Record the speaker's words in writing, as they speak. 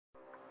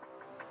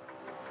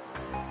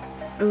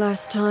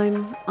Last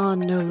time on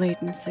no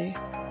latency.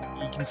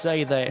 You can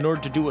say that in order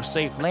to do a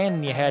safe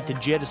landing, you had to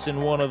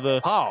jettison one of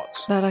the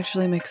pods. That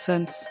actually makes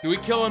sense. Do we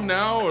kill him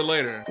now or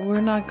later?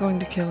 We're not going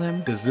to kill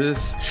him. Does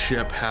this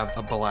ship have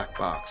a black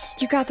box?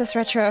 You got this,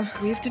 Retro.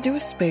 We have to do a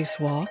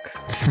spacewalk.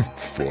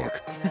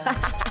 Fuck.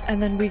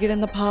 And then we get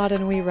in the pod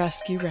and we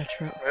rescue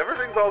Retro.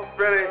 Everything's all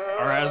steady.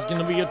 Alright, it's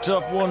gonna be a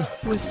tough one.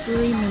 With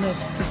 3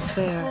 minutes to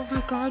spare. Oh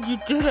my god, you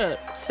did it!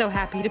 So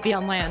happy to be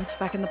on land.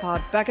 Back in the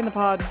pod. Back in the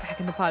pod. Back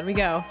in the pod we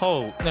go.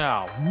 Oh,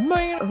 now,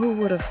 man! Who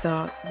would have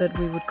thought that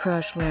we would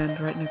crash land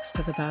right next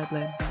to the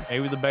Badland Beast?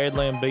 Maybe the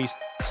Badland Beast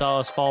saw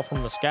us fall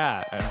from the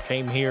sky and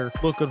came here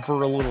looking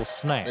for a little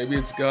snack. Maybe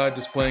it's God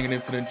just playing an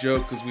infinite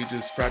joke because we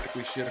just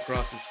practically shit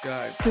across the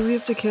sky. Do we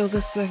have to kill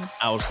this thing?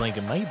 I was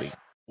thinking maybe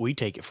we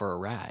take it for a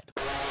ride.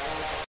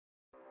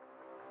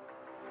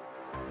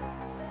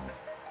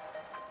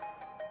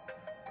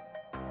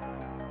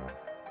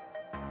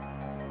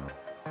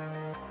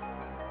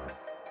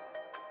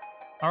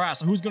 Alright,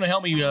 so who's gonna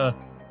help me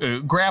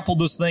grapple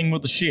this thing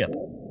with the ship?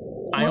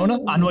 Iona,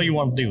 I know you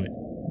want to do it.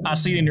 I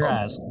see it in your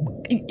eyes.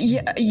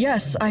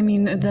 Yes, I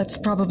mean, that's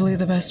probably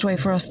the best way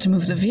for us to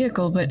move the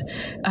vehicle, but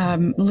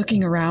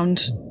looking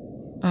around,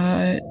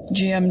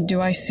 GM,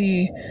 do I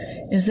see...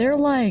 Is there,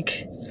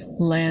 like,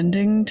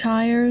 landing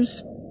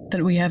tires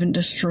that we haven't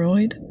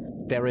destroyed?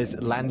 There is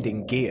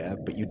landing gear,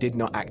 but you did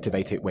not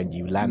activate it when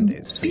you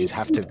landed, so you'd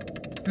have to...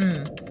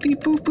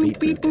 Beep, boop, boop,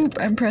 beep, boop.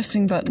 I'm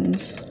pressing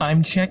buttons.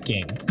 I'm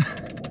checking.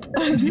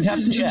 You have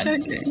to check.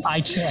 Checking.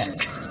 I check.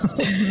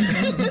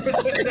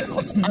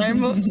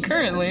 I'm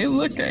currently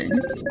looking.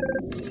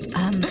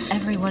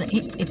 Everyone,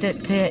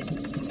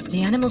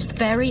 the animal's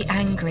very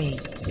angry.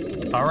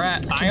 All right, I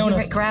can hear Iona.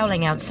 it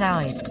growling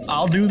outside.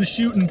 I'll do the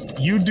shooting.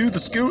 You do the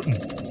scooting.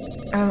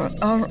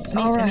 All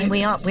right. I mean,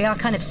 we are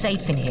kind of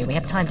safe in here. We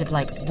have time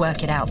to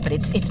work it out, but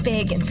it's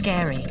big and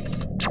scary.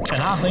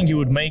 And I think it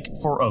would make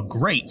for a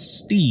great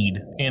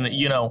steed. And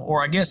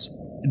or I guess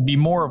it'd be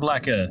more of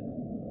like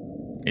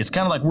it's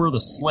kind of like we're the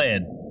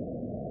sled,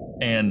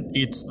 and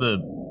it's the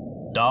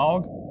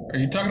dog. Are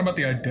you talking about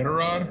the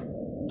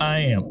Iditarod? I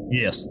am.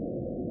 Yes.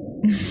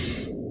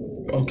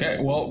 Okay,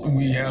 well,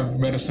 we have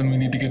medicine we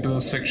need to get to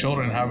those sick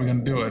children. How are we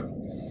going to do it?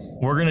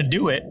 We're gonna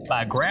do it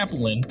by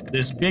grappling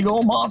this big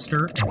old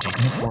monster and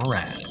taking it for a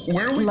ride.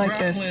 Where are we Like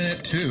grappling this.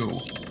 it to?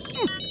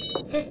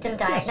 System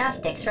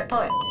diagnostics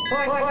report.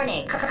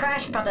 Warning,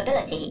 crash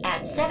probability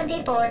at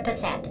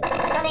 74%.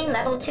 Running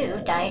level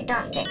 2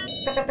 diagnostics.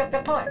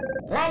 Report.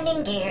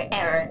 Landing gear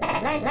error.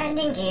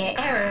 Landing gear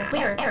error.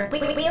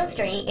 Wheel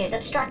tree is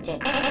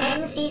obstructed.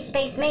 MC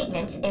space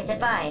maintenance is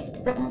advised.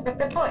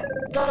 Report.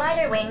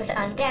 Glider wings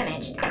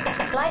undamaged.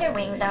 Glider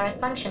wings are at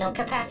functional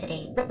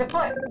capacity.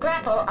 Report.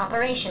 Grapple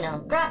operational.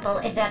 Grapple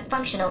is at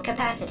functional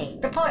capacity.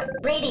 Report.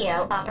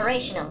 Radio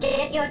operational.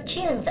 Get your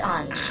tunes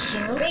on.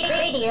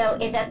 Radio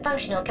is at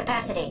functional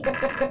capacity.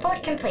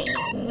 Report complete.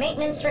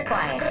 Maintenance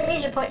required.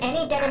 Please report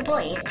any dead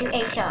employees to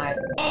HR.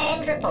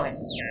 End report.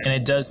 And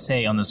it does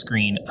say on the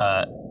screen,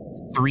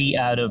 3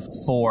 out of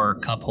 4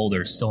 cup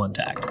holders still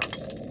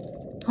intact.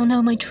 Oh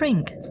no, my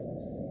drink.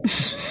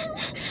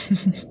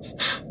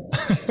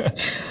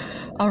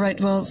 All right,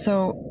 well,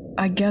 so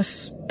I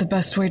guess the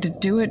best way to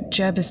do it,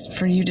 Jeb, is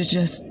for you to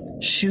just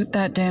shoot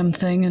that damn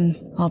thing, and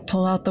I'll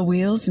pull out the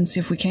wheels and see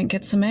if we can't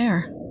get some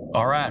air.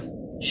 All right,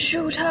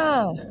 Shoot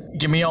her!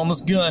 get me on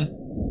this gun.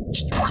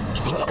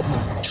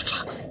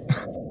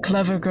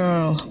 Clever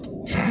girl.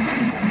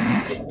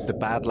 The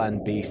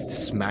Badland Beast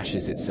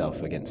smashes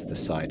itself against the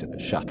side of the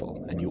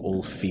shuttle, and you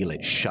all feel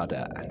it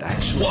shudder and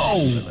actually... Whoa!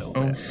 a little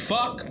Oh, bit.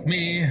 fuck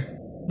me.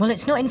 Well,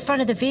 it's not in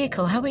front of the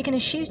vehicle. How are we going to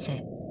shoot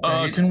it?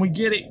 Can we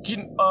get it?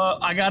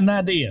 I got an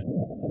idea.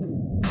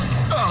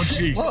 Oh,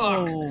 jeez.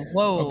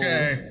 Whoa.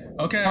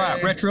 Okay. All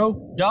right, Retro,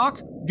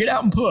 Doc, get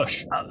out and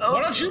push.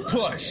 Why don't you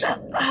push?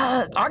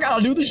 I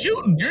gotta do the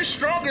shooting. You're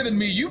stronger than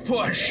me. You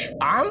push.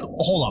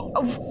 Hold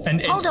on.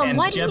 Hold on,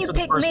 why Jeff, didn't you for the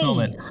pick first me?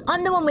 moment.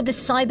 I'm the one with the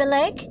cyber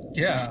leg.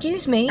 Yeah.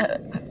 Excuse me.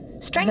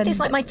 Strength is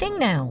like my thing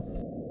now.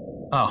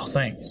 Oh,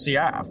 thanks. See,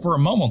 for a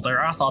moment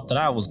there, I thought that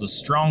I was the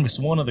strongest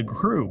one of the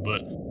crew,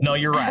 but no,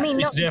 you're right. I mean,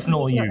 it's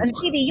definitely you. And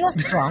Phoebe, you're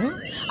strong.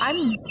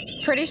 I'm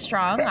pretty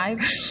strong. I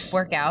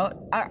work out.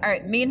 All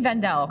right, me and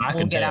Vendel I will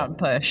can get tell. out and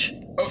push.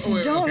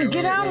 Don't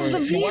get out of the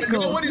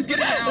vehicle. Nobody's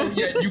getting out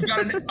yet. You've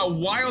got a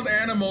wild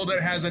animal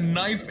that has a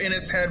knife in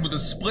its head with a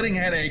splitting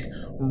headache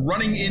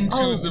running into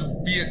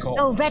the vehicle.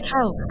 Oh,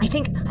 Retro. I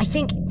think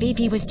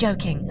Vivi was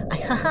joking.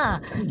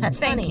 That's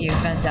Thank funny. you,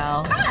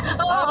 Vendel.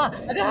 Oh,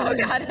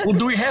 God. Well,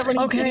 do we have any?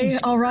 Okay,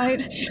 all right.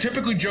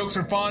 Typically jokes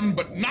are fun,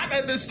 but not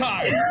at this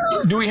time.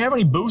 Do we have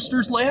any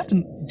boosters left?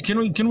 And can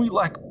we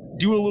like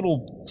do a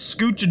little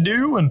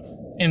scooch-a-doo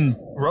and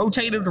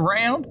rotate it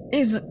around?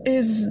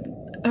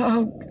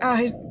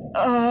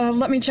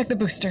 Let me check the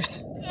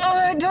boosters.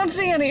 I don't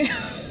see any.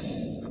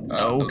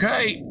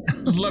 Okay.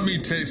 Let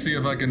me see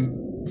if I can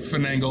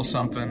finagle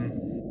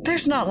something.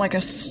 There's not like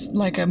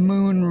a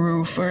moon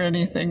roof or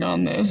anything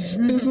on this,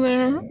 is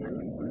there?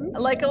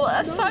 like a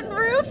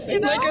sunroof, you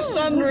know? Like a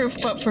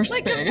sunroof, but for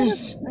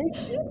space.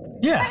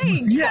 Yeah. Hey,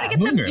 you yeah. gotta get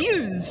the moonroof.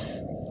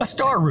 views. A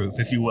star roof,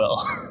 if you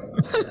will.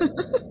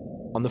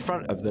 On the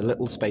front of the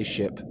little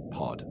spaceship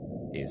pod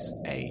is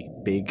a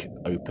big,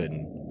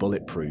 open,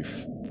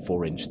 bulletproof,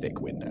 4-inch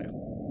thick window.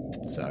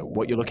 So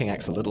what you're looking at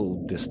is a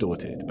little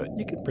distorted, but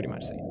you can pretty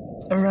much see.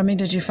 Remy,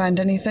 did you find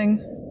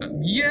anything?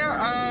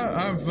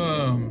 I've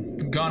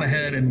gone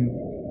ahead and,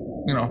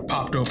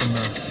 popped open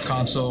the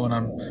console, and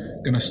I'm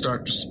going to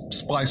start just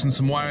splicing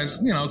some wires,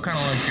 kind of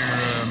like your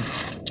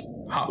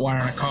hot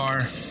wire in a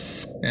car,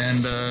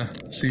 and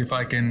see if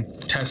I can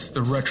test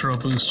the retro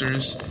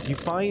boosters. You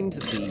find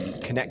the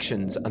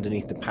connections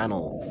underneath the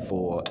panel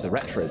for the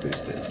retro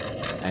boosters,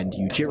 and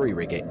you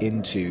jerry-rig it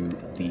into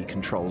the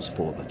controls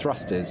for the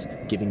thrusters,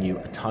 giving you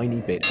a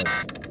tiny bit of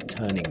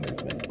turning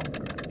movement on the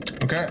ground.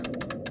 Okay.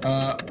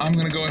 I'm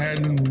going to go ahead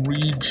and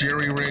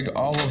re-jerry-rig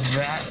all of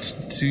that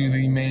to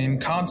the main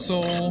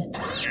console,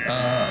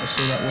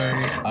 so that way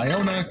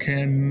Iona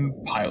can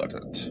pilot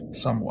it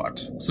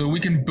somewhat. So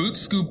we can boot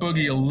scoop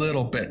boogie a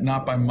little bit,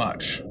 not by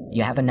much.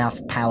 You have enough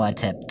power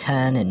to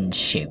turn and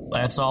shoot.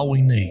 That's all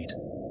we need.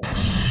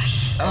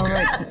 All Okay,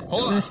 right.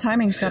 hold on. This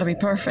timing's got to be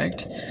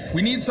perfect.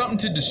 We need something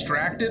to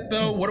distract it,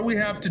 though. What do we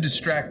have to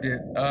distract it?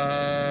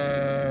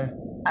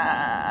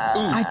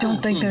 I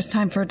don't think there's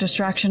time for a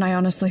distraction. I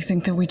honestly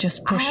think that we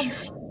just push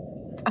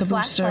the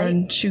booster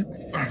and shoot.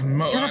 You have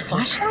a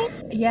flashlight?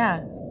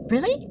 Yeah.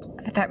 Really?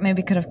 I thought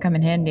maybe it could have come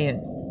in handy at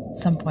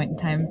some point in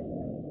time.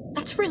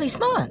 That's really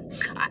smart.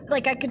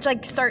 I could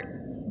start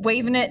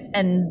waving it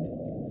and...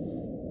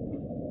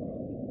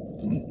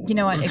 You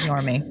know what?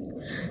 Ignore me.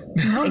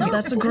 No,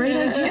 that's a great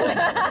idea.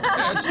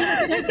 That's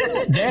I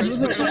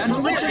Absolutely.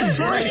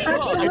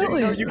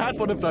 didn't know you had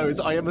one of those.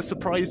 I am a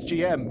surprised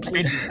GM.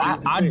 Please It's, do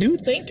the I thing. do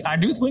think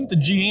the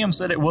GM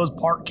said it was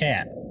part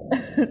cat.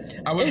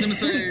 I was going to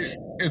say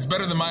it's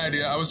better than my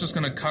idea. I was just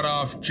going to cut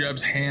off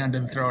Jeb's hand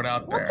and throw it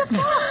out there.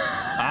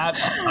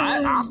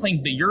 I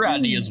think that your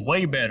idea is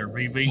way better,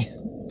 Vivi.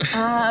 Get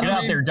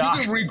out there, Doc.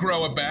 You can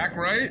regrow it back,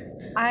 right?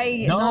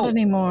 Not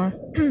anymore.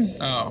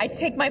 Oh. I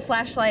take my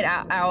flashlight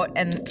out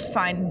and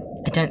find...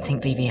 I don't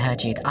think Vivi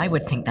heard you. I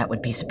would think that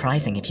would be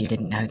surprising if you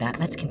didn't know that.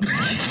 Let's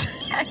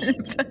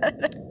continue.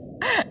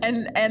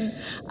 and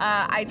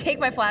I take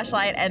my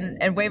flashlight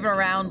and wave it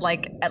around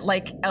like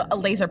a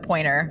laser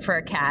pointer for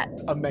a cat.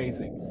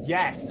 Amazing.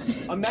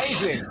 Yes.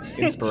 Amazing.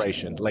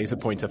 Inspiration. Laser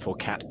pointer for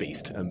cat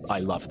beast. I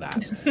love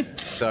that.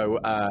 So,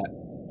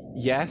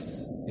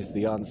 yes is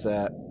the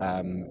answer.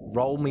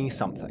 Roll me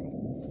something.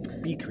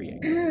 Be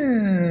creative.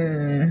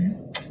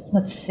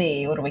 Let's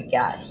see. What do we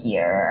got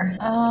here?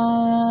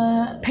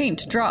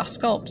 Paint, draw,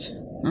 sculpt.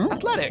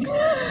 Athletics.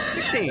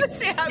 16. Let's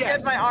see how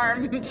Yes. good my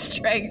arm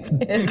strength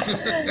is.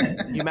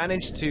 You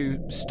managed to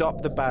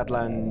stop the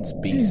Badlands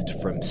beast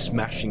from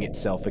smashing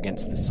itself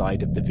against the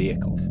side of the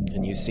vehicle,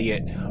 and you see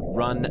it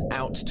run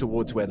out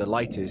towards where the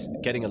light is,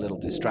 getting a little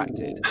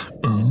distracted,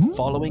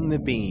 following the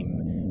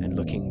beam and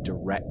looking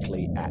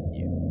directly at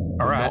you.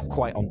 All right. Not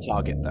quite on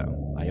target,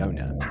 though.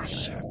 Iona, you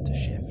have to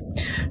shift.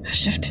 I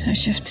shift.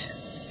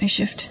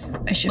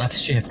 Left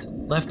shift.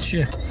 Left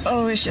shift.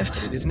 Oh, I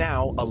shift. It is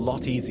now a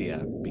lot easier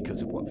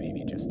because of what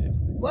Vivi just did.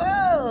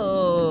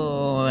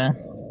 Whoa.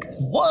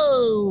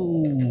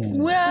 Whoa!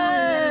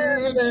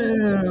 Whoa!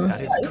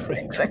 That is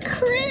great. It's a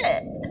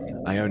crit.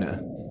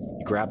 Iona,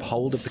 you grab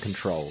hold of the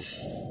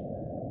controls,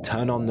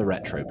 turn on the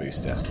retro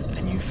booster,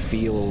 and you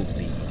feel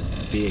the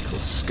vehicle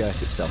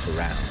skirt itself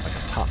around like a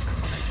puck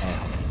on an air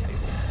hockey table.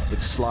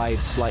 It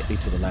slides slightly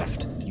to the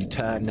left. You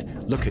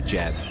turn, look at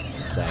Jeb,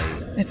 and say,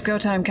 It's go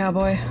time,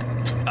 cowboy.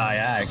 Aye,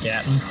 aye,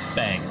 Captain.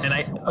 Bang.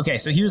 Okay,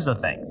 so here's the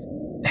thing.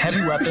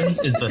 Heavy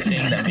weapons is the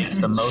thing that makes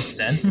the most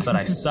sense, but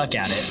I suck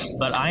at it.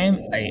 But I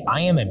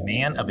am a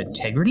man of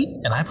integrity,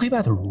 and I play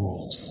by the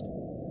rules.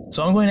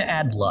 So I'm going to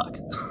add luck.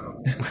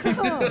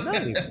 oh,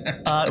 nice.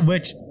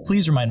 Which,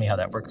 please remind me how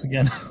that works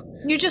again.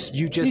 You just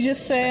You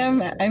just say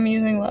I'm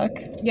using luck.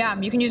 yeah,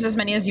 you can use as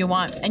many as you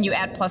want, and you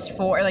add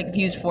 +4. Like if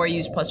you use 4, you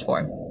use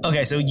 +4.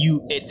 Okay, so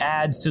it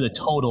adds to the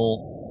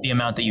total the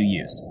amount that you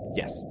use.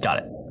 Yes. Got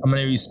it. I'm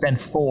going to spend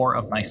 4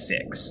 of my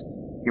 6.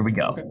 Here we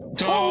go.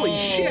 Holy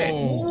shit!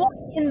 What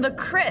in the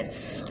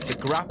crits? The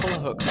grapple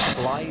hook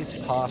flies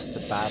past the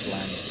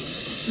Badlands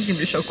beast, This is gonna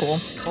be so cool.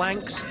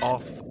 clanks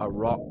off a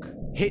rock,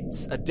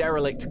 hits a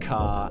derelict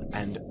car,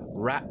 and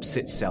wraps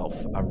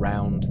itself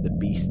around the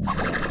beast's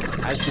neck.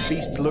 As the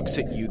beast looks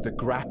at you, the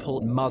grapple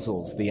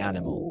muzzles the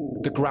animal.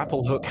 The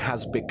grapple hook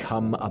has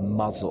become a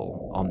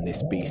muzzle on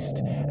this beast,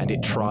 and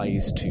it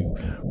tries to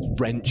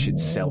wrench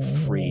itself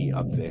free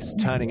of this,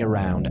 turning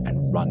around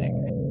and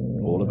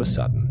running. All of a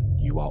sudden,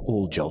 you are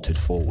all jolted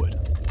forward.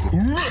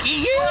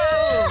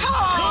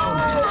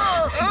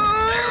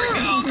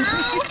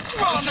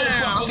 So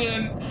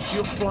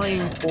you're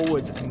flying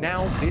forwards, and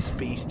now this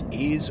beast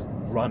is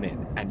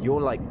running, and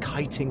you're like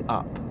kiting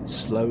up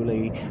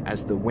slowly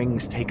as the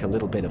wings take a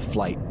little bit of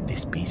flight.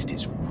 This beast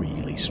is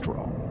really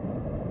strong.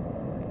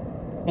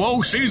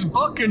 Whoa, she's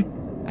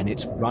bucking. and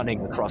it's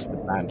running across the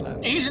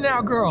badlands. Easy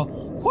now, girl.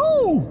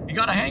 Woo! You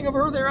got a hang of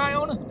her there,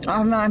 Iona?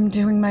 I'm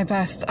doing my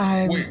best.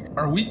 Wait,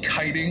 are we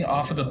kiting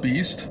off of the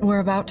beast? We're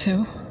about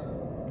to.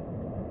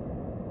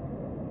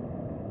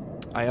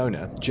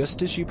 Iona,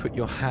 just as you put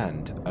your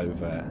hand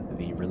over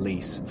the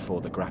release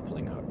for the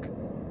grappling hook,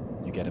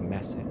 you get a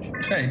message.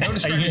 Hey, no Are you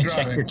distracted going to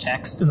check your driving.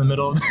 text in the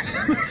middle of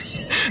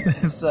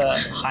this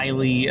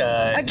highly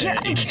I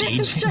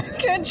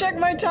can't check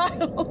my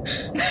tile.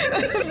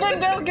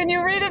 Lindell, can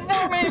you read it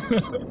for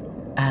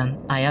me?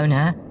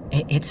 Iona,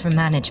 it's from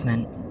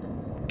management.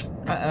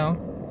 Uh-oh.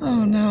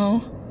 Oh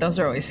no. Those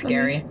are always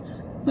scary.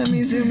 Let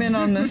me zoom in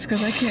on this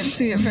because I can't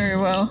see it very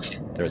well.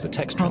 There is a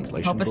text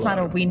translation. Hope it's not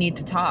a below. we need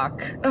to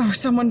talk. Oh,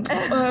 someone.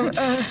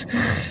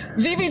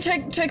 Vivi,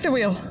 take the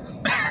wheel.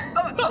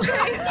 Oh,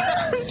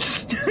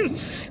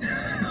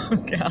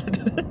 God.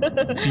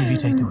 Phoebe,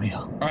 take the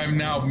wheel. I'm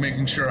now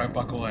making sure I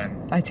buckle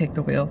in. I take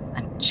the wheel.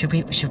 And should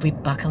we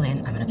buckle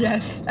in? I'm gonna.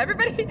 Yes.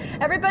 Everybody,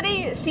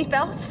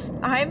 seatbelts.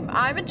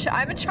 I'm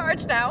in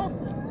charge now.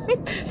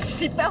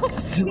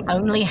 Seatbelts. You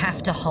only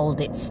have to hold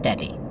it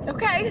steady.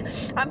 Okay.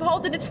 I'm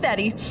holding it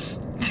steady.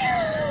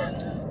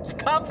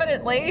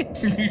 Confidently.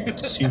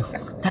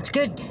 That's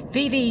good.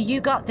 Vivi,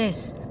 you got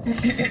this.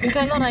 What's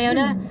going on,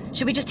 Iona?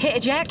 Should we just hit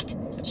eject?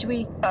 Should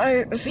we?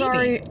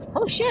 Sorry. Vivi.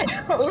 Oh shit!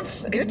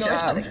 Oops. Good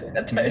job.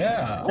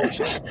 Yeah. Oh,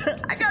 shit.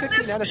 I got 15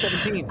 this. out of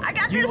 17. I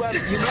got you,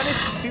 this. You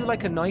managed to do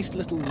like a nice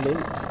little lilt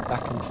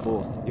back and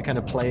forth. You're kind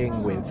of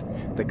playing with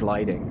the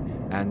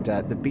gliding, and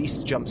the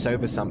beast jumps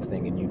over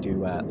something, and you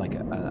do like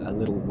a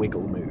little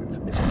wiggle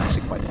move. This one's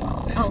actually quite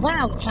fun. Oh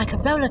wow, it's like a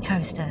roller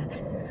coaster.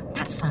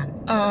 That's fun.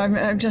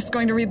 I'm just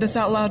going to read this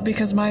out loud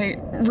because my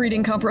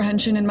reading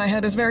comprehension in my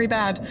head is very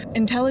bad.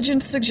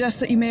 Intelligence suggests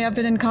that you may have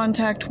been in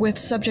contact with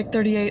Subject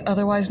 38,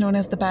 otherwise known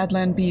as the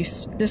Badland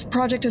Beast. This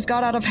project has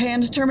got out of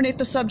hand. Terminate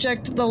the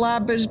subject. The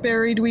lab is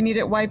buried. We need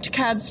it wiped.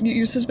 CAD's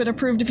use has been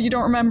approved. If you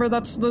don't remember,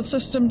 that's the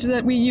system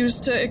that we use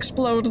to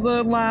explode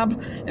the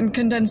lab and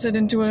condense it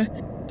into a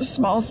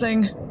small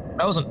thing.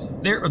 That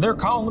wasn't. They're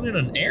calling it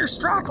an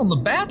airstrike on the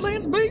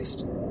Badlands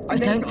Beast? I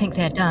don't think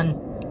they're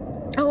done.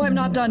 Oh, I'm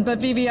not done, but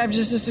Vivi, I'm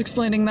just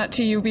explaining that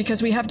to you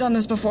because we have done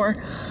this before.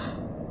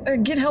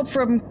 Get help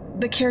from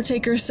the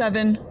Caretaker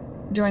 7.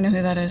 Do I know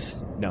who that is?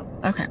 No.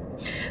 Okay.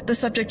 The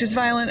subject is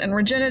violent and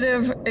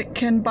regenerative. It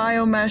can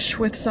biomesh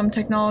with some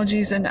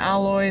technologies and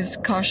alloys.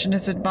 Caution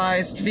is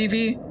advised.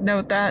 Vivi,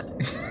 note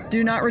that.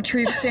 Do not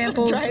retrieve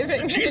samples.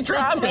 She's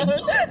driving.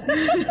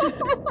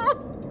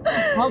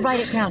 I'll write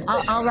it down.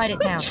 I'll write it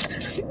down.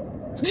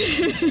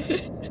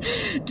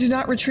 Do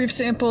not retrieve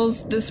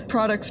samples. This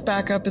product's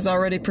backup is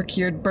already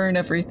procured. Burn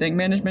everything.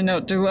 Management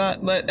note, do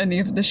not let any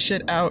of this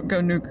shit out.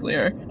 Go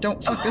nuclear.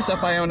 Don't fuck this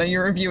up, Iona.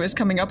 Your review is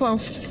coming up. Oh,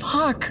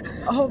 fuck.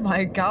 Oh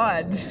my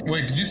God.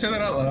 Wait, did you say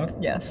that out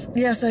loud? Yes.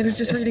 Yes, I was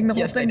just reading the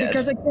whole yes, they thing did.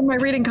 because again, my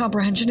reading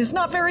comprehension is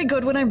not very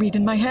good when I read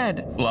in my head.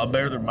 A lot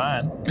better than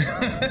mine.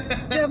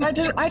 Jim, I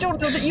don't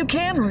know that you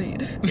can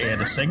read.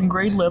 At a second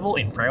grade level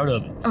and proud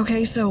of it.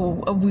 Okay, so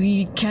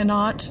we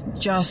cannot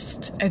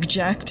just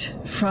eject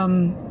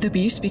from the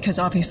beast because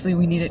obviously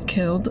we need it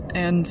killed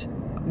and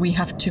we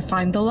have to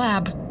find the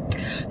lab.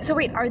 So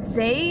wait, are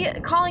they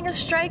calling a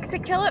strike to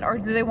kill it, or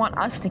do they want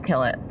us to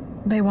kill it?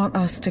 They want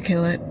us to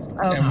kill it.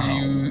 Oh,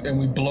 And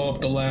we blow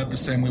up the lab the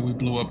same way we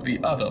blew up the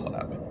other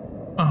lab.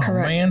 Oh,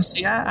 Correct. man.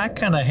 See, I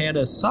kind of had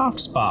a soft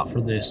spot for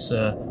this,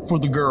 for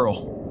the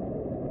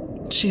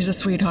girl. She's a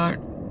sweetheart.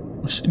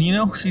 You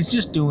know, she's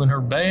just doing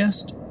her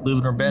best,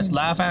 living her best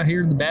life out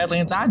here in the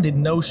Badlands. I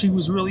didn't know she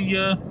was really,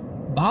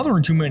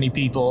 bothering too many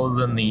people other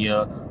than the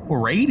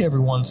raid every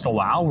once in a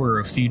while where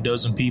a few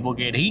dozen people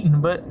get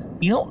eaten. But,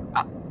 you know,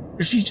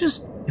 she's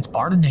just, it's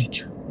part of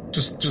nature.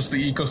 Just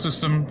the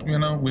ecosystem, you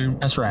know?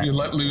 That's right. We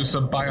let loose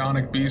a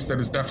bionic beast that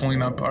is definitely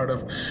not part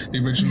of the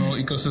original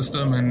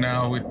ecosystem, and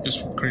now it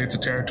just creates a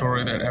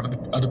territory that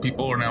other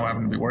people are now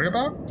having to be worried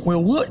about?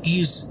 Well, what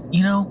is,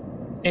 you know,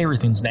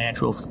 everything's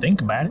natural if you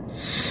think about it.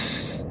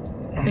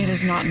 It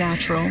is not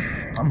natural.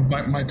 I'm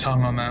biting my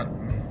tongue on that.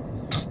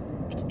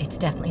 It's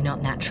definitely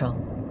not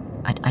natural.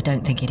 I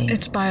don't think it is.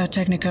 It's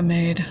biotechnica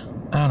made.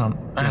 I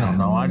don't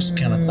know. I just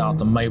kind of thought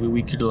that maybe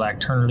we could like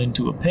turn it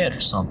into a pet or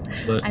something.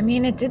 But I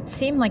mean, it did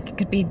seem like it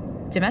could be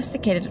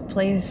domesticated. It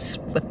plays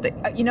with the.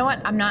 You know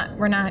what?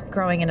 We're not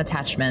growing an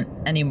attachment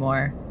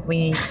anymore.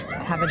 We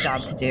have a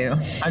job to do.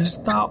 I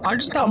just thought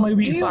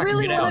maybe Do if you I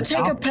really could get want out to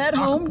take a pet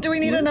home? Do we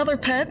need another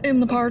pet in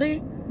the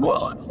party?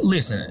 Well,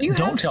 listen, You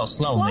don't have tell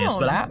Sloan this,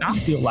 Sloan. but I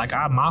feel like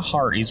my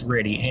heart is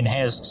ready and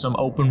has some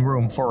open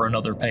room for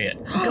another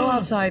pet. Go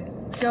outside.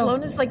 Go.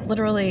 Sloan is like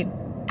literally.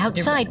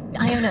 Outside,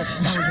 Iona.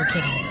 No, you're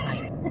kidding.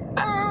 Right.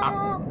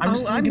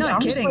 I'm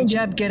not just kidding. thinking-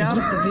 Jeb, get out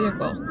of the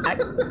vehicle. Yeah,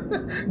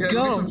 let me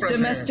Go. get some fresh air.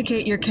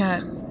 Domesticate your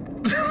cat.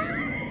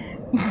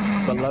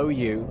 Below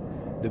you,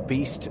 the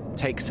beast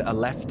takes a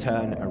left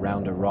turn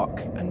around a rock,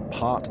 and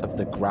part of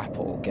the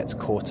grapple gets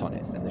caught on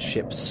it, and the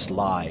ship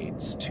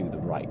slides to the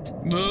right.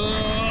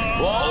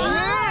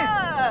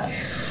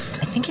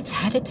 I think it's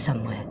headed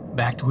somewhere.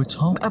 Back to its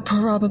home.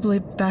 Probably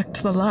back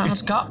to the lab.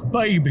 It's got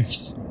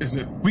babies. Is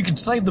it? We could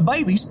save the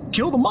babies,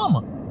 kill the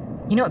mama.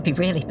 You know what'd be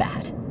really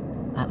bad?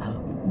 Uh-oh.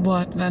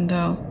 What,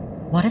 Vandal?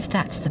 What if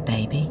that's the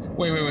baby?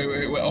 Wait.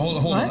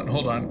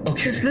 Hold on.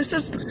 Okay. If this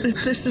is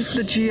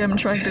the GM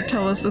trying to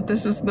tell us that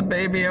this is the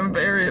baby, I'm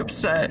very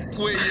upset.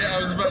 Wait, yeah,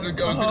 I was going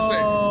to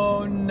say.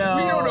 Oh, no.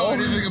 We don't know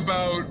anything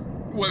about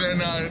whether or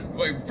not,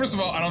 like, first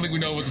of all, I don't think we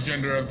know what the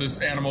gender of this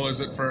animal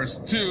is at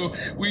first. 2,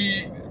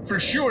 we for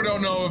sure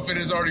don't know if it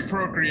has already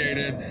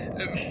procreated.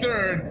 And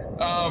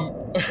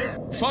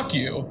 3rd, fuck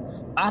you.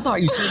 I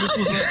thought you said this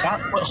was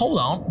hold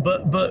on,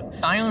 but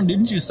Ion,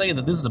 didn't you say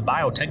that this is a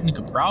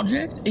biotechnica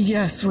project?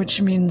 Yes,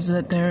 which means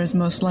that there is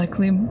most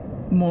likely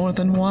more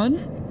than one?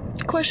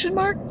 Question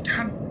mark?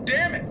 God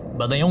damn it.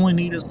 But they only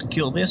need us to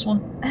kill this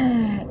one?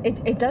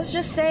 It does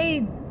just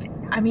say,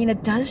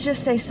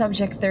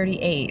 subject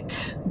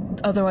 38.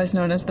 Otherwise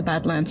known as the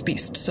Badlands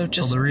Beast, so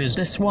just there is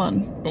this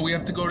one. But we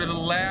have to go to the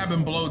lab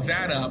and blow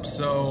that up,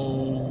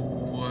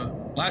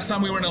 so... last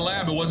time we were in a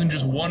lab, it wasn't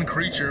just one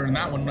creature, and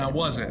that one, now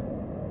was it?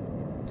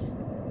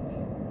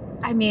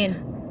 I mean...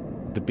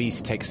 The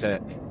beast takes a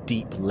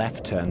deep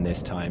left turn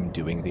this time,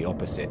 doing the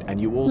opposite,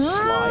 and you all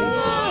slide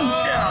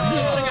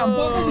to...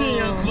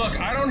 Look,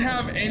 I don't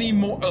have any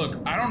more... Look,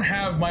 I don't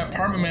have my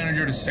apartment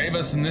manager to save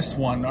us in this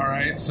one,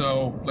 alright?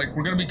 So, like,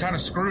 we're gonna be kind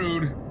of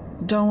screwed.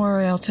 Don't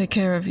worry, I'll take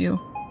care of you.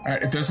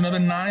 Alright, if there's another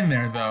 9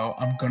 there, though,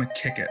 I'm gonna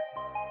kick it.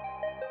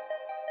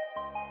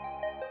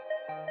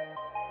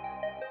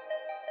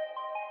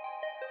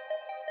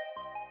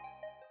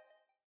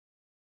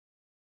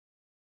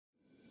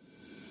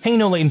 Hey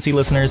No Latency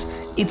listeners,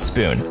 it's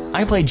Spoon.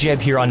 I play Jeb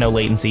here on No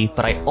Latency,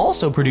 but I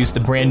also produce the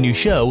brand new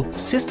show,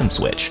 System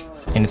Switch.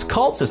 And it's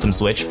called System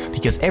Switch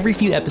because every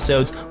few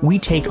episodes, we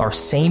take our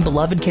same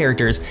beloved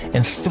characters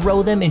and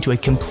throw them into a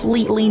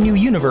completely new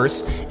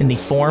universe in the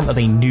form of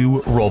a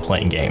new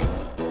role-playing game.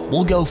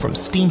 We'll go from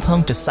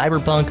steampunk to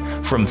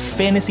cyberpunk, from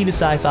fantasy to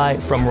sci-fi,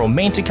 from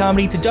romantic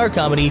comedy to dark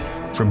comedy,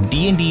 from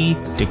D&D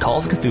to Call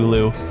of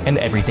Cthulhu, and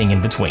everything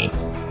in between.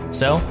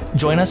 So,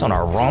 join us on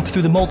our romp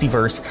through the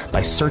multiverse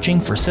by searching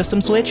for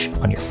System Switch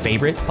on your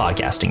favorite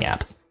podcasting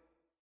app.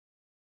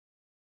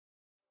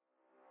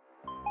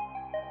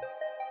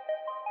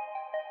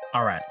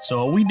 All right,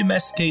 so are we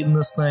domesticating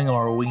this thing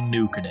or are we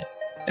nuking it?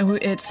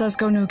 It says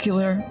go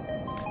nuclear.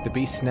 The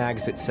beast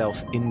snags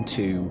itself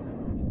into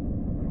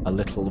a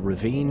little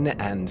ravine,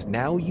 and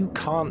now you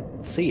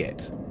can't see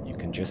it. You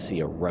can just see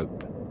a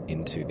rope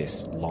into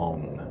this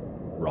long,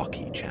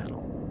 rocky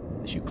channel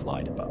as you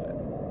glide above it.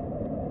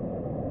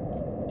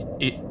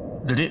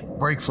 Did it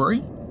break free?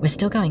 We're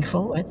still going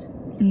forwards.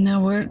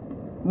 No, we're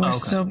Okay.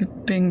 still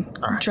being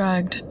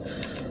dragged.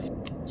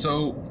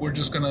 So, we're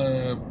just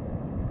gonna,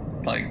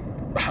 like,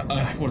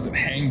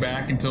 hang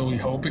back until we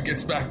hope it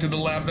gets back to the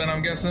lab then,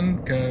 I'm guessing?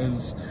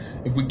 Because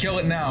if we kill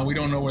it now, we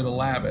don't know where the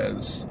lab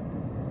is.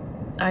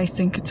 I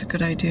think it's a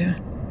good idea.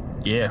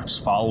 Yeah,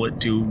 just follow it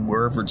to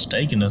wherever it's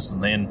taking us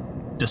and then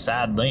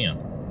decide then.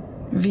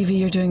 Vivi,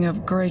 you're doing a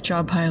great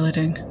job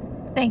piloting.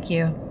 Thank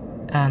you.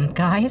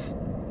 Guys?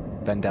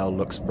 Vendel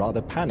looks rather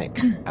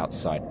panicked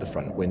outside the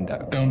front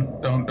window. Don't.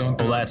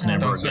 Well, that's never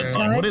a Don't good say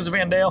thing. it. What is it,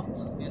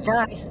 Vandale?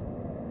 Guys,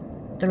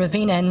 the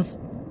ravine ends.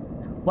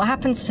 What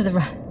happens to the...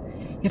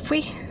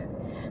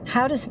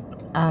 How does...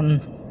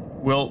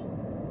 Well,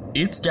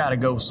 it's gotta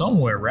go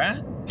somewhere,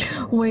 right?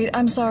 Wait,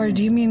 I'm sorry,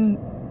 do you mean...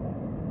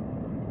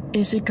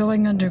 Is it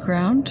going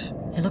underground?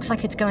 It looks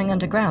like it's going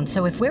underground,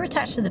 so if we're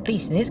attached to the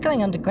beast and it's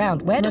going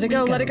underground, where do we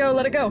go? Let it go,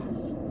 let it go.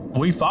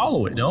 We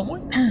follow it, don't we?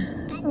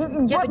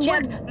 Yeah, but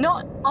Jeb,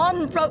 not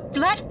on rope.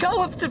 Let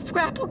go of the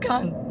grapple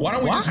gun. Why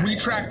don't we just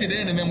retract it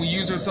in and then we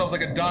use ourselves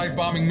like a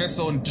dive-bombing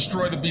missile and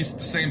destroy the beast at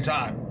the same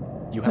time?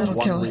 You have That'll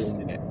one kill rule us.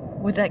 in it.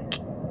 Would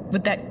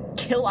that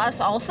kill us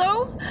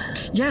also?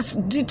 Yes,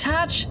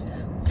 detach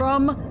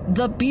from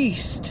the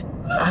beast.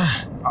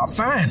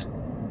 Fine.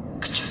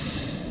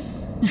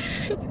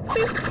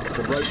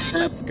 The rope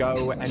lets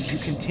go, and you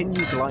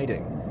continue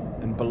gliding.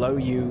 And below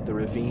you, the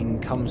ravine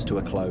comes to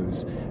a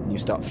close, and you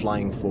start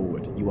flying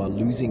forward. You are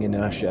losing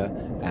inertia,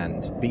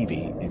 and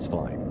Vivi is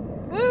flying.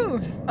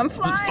 Woo! I'm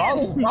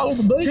flying. Follow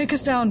the beat. Take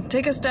us down,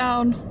 take us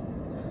down.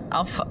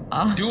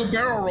 Do a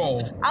barrel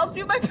roll. I'll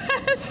do my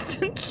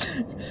best.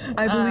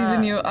 I believe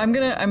in you.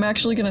 I'm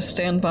actually gonna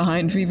stand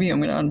behind Vivi. I'm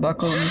gonna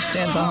unbuckle and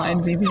stand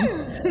behind Vivi.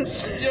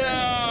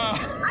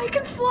 Yeah! I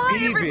can fly,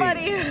 Evie.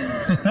 everybody.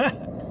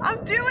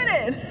 I'm doing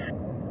it.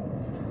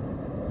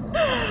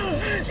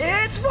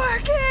 It's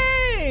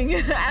working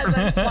as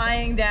I'm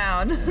flying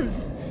down.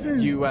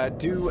 You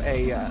do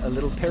a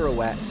little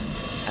pirouette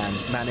and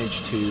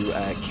manage to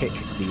kick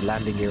the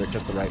landing gear at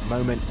just the right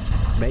moment,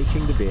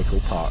 making the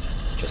vehicle park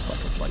just like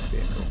a flight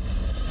vehicle.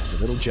 There's a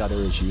little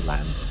judder as you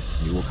land,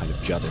 and you all kind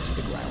of judder to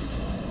the ground.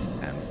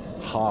 And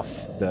half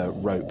the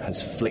rope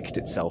has flicked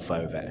itself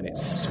over, and it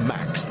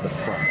smacks the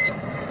front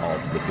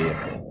of the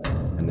vehicle,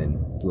 and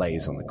then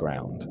lays on the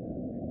ground.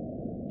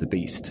 The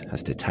beast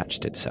has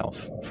detached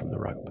itself from the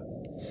rope.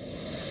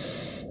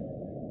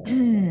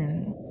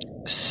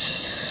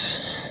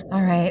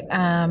 All right.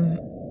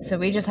 So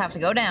we just have to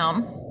go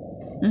down.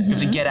 You have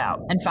to get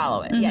out. And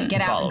follow it. Yeah,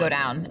 get out Follow and go it.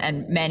 down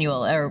and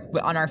manual or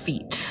on our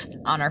feet.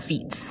 On our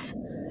feet.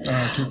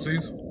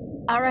 Tootsies.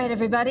 All right,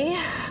 everybody.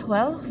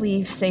 Well,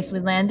 we've safely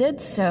landed,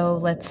 so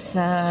let's,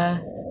 I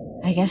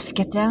guess,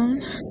 get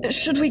down.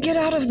 Should we get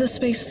out of the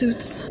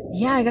spacesuits?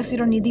 Yeah, I guess we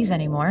don't need these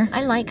anymore.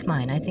 I like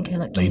mine. I think I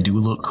look They cute. do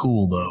look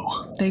cool,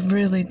 though. They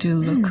really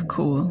do look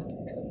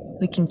cool.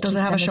 We can. Does keep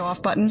it have them a show as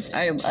off button?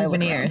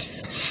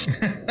 Souvenirs.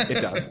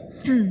 It does.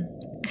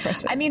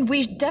 Press it. I mean,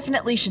 we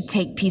definitely should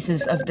take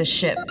pieces of the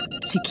ship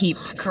to keep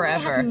It has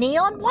forever.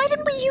 neon? Why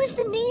didn't we use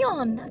the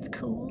neon? That's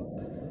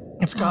cool.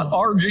 It's got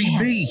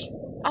RGB.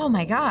 Oh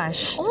my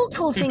gosh. All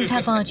cool things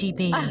have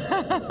RGB.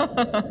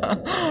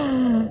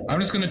 I'm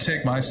just gonna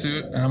take my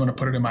suit and I'm gonna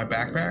put it in my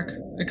backpack.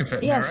 It can fit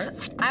in Yes, there,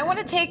 right? I want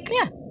to take.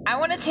 Yeah, I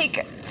want to take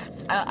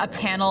a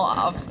panel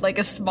off, like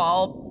a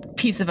small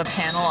piece of a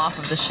panel off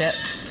of the ship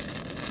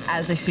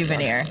as a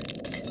souvenir.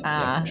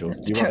 Yeah, sure.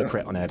 You want a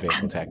crit on air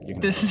vehicle tech? You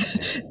can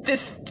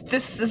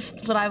This is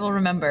what I will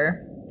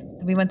remember.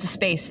 We went to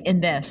space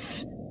in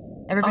this.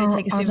 Everybody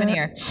take a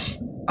souvenir.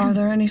 Are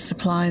there any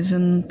supplies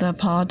in the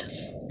pod?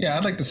 Yeah,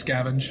 I'd like to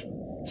scavenge.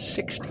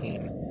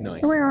 16.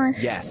 Nice. Where are?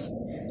 Yes.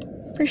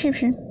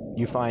 Perception.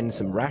 You find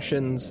some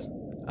rations,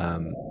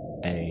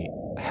 a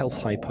health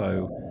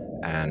hypo,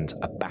 and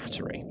a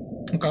battery.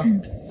 Okay.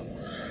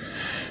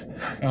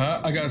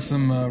 I got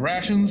some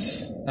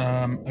rations.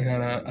 I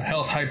got a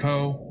health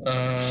hypo.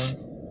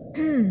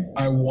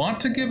 I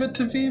want to give it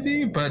to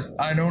Vivi, but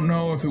I don't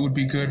know if it would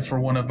be good for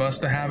one of us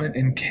to have it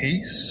in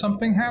case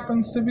something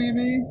happens to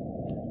Vivi.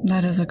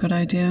 That is a good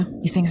idea.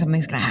 You think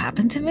something's gonna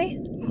happen to me?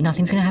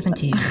 Nothing's gonna happen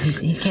to you.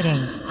 He's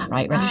kidding.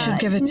 Right, You should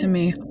give it to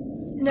me.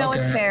 No,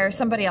 it's Okay. fair.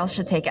 Somebody else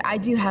should take it. I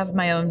do have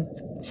my own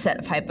set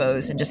of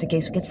hypos, and just in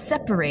case we get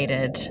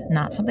separated,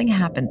 not something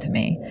happened to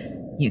me,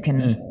 you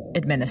can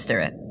administer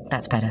it.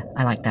 That's better.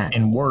 I like that.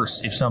 And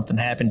worse, if something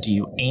happened to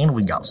you and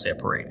we got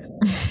separated.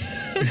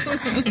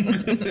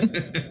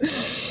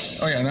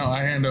 Oh yeah, no, I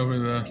hand over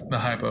the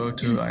hypo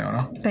to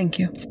Iona, Thank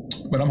you.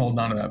 but I'm holding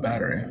on to that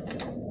battery.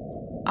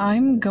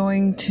 I'm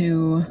going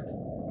to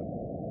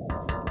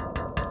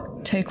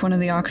take one of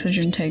the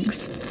oxygen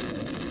tanks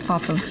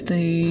off of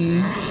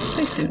the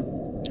spacesuit.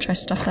 Try to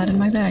stuff that in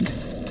my bag.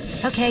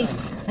 Okay,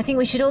 I think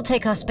we should all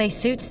take our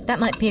spacesuits. That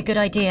might be a good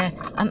idea.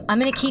 I'm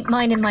going to keep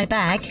mine in my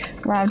bag.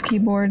 Loud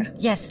keyboard.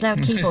 Yes,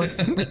 loud keyboard.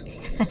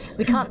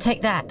 we can't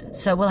take that,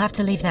 so we'll have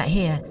to leave that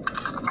here.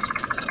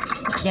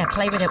 Yeah,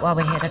 play with it while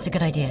we're here. That's a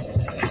good idea.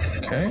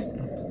 Okay.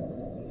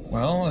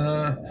 Well,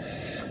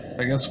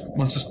 I guess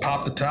let's just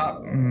pop the top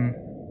and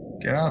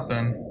get out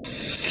then.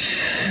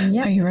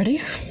 Are you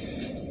ready?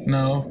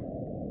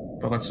 No,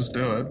 but let's just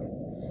do it.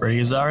 Ready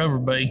as are,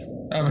 everybody.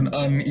 I have an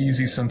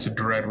uneasy sense of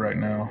dread right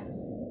now.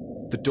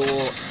 The door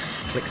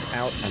flicks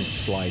out and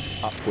slides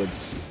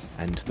upwards,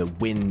 and the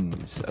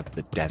winds of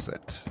the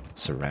desert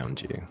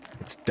surround you.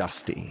 It's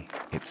dusty.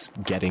 It's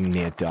getting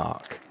near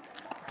dark,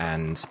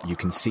 and you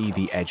can see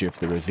the edge of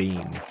the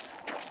ravine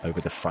over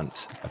the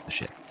front of the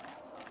ship.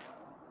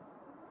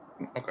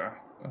 Okay.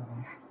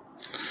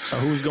 So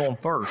who's going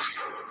first?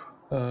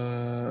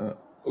 Ooh,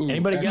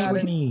 Anybody got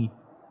actually- any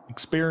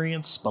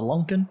experience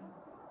spelunking?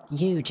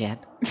 You,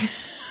 Jeb.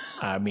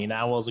 I mean,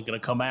 I wasn't going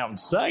to come out and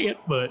say it,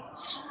 but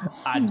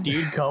I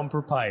did come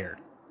prepared.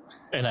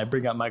 And I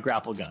bring out my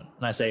grapple gun,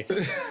 and I say,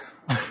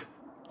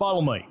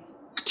 follow me.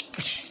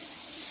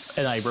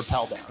 And I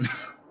rappel down.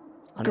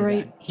 On his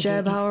Great, own.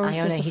 Jeb, how are we Iona,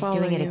 supposed to he's follow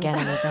doing it you? again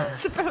on his own. I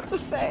was about to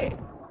say.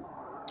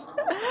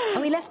 Oh,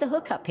 we left the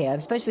hook up here. I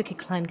suppose we could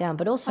climb down,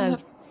 but also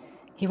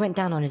he went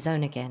down on his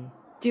own again.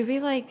 Do we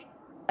like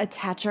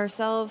attach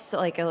ourselves to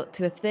like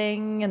to a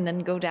thing and then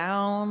go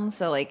down?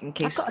 So like in I've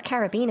case. got a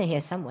carabiner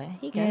here somewhere.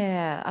 Here you go.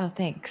 Yeah. Oh,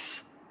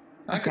 thanks.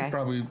 I could Okay.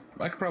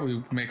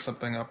 probably make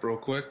something up real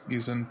quick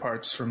using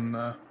parts from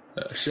the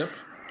ship.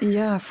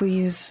 Yeah, if we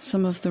use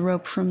some of the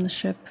rope from the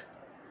ship.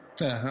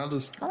 Yeah, I'll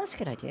just Oh, that's a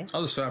good idea.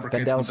 fabricate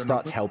Vendel something. starts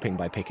real quick. helping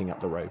by picking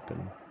up the rope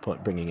and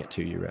bringing it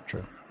to you,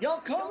 Retro. Y'all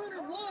coming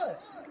or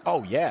what?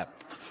 Oh, yeah.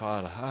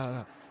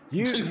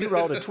 You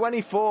rolled a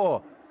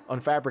 24 on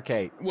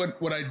fabricate.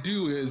 What I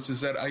do is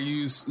that I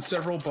use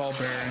several ball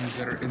bearings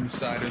that are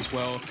inside, as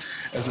well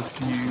as a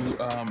few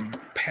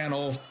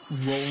panel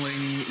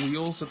rolling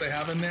wheels that they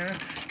have in there,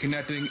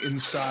 connecting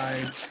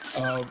inside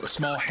of a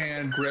small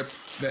hand grip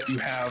that you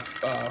have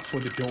for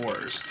the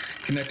doors,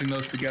 connecting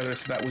those together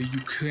so that way you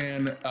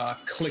can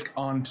click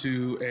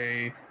onto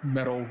a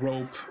metal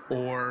rope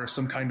or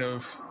some kind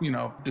of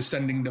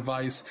descending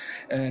device,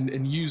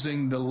 and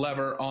using the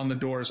lever on the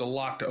door as a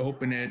lock to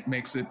open it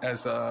makes it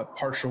as a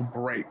partial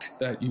brake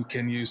that you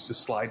can use to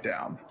slide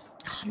down.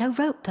 Oh, no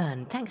rope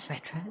burn. Thanks,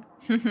 Retro.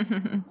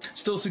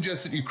 Still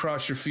suggest that you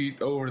cross your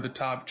feet over the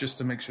top just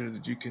to make sure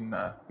that you can,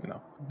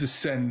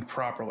 descend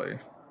properly.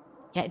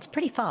 Yeah, it's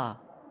pretty far.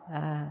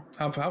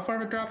 How far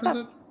of a drop is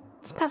it?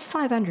 It's about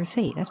 500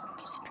 feet. That's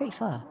pretty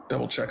far.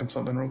 Double checking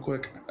something real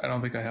quick. I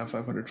don't think I have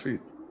 500 feet.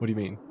 What do you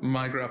mean?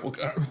 My grapple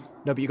gun.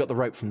 No, but you got the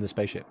rope from the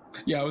spaceship.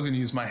 Yeah, I was going to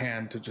use my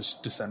hand to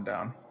just descend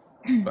down,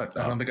 but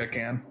I don't think I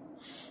can.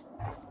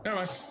 Never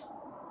mind.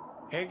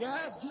 Hey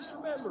guys, just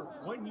remember,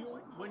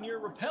 when you're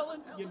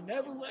rappelling, you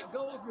never let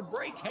go of your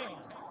brake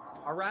hand.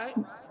 All right?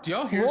 Do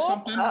y'all hear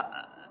something?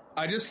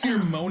 I just hear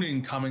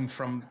moaning coming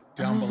from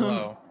down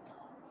below.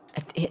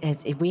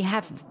 We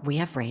have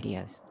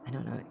radios. I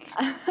don't know.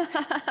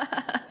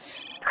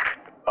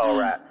 All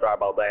right, sorry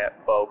about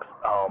that, folks.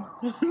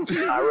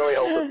 I really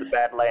hope that the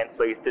Badlands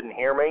Beast didn't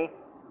hear me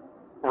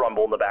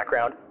rumble in the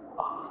background.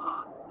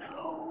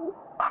 So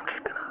I'm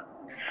just gonna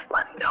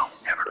let you know,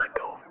 never let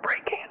go of your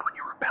brake hand when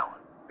you're rappelling.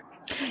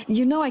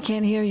 You know I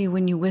can't hear you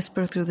when you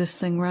whisper through this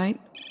thing, right?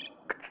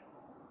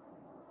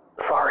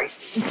 Sorry.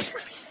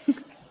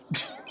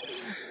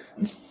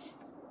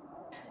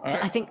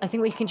 I think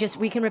we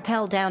can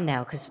rappel down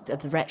now because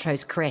of the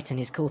Retro's crit and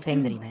his cool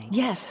thing that he made.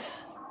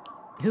 Yes.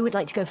 Who would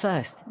like to go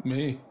first?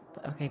 Me.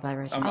 Okay, bye,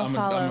 Retro. I'll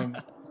follow.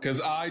 Because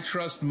I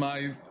trust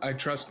my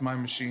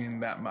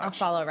machine that much. I'll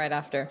follow right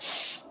after.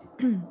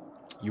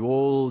 You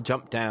all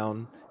jump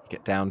down,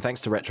 get down.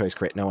 Thanks to Retro's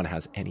crit, no one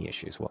has any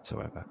issues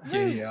whatsoever.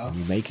 Yeah. And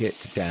you make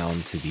it down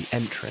to the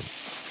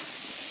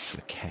entrance to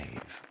the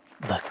cave.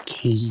 The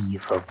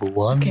Cave of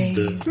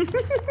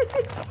Wonders.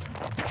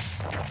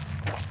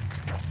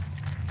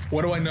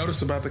 What do I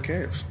notice about the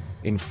cave?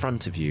 In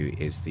front of you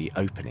is the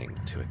opening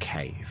to a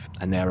cave,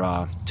 and there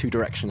are two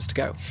directions to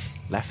go,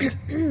 left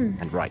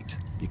and right.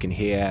 You can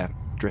hear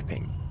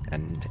dripping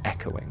and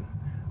echoing.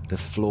 The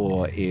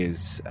floor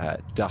is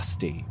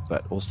dusty,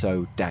 but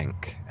also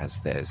dank, as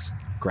there's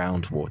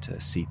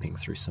groundwater seeping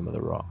through some of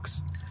the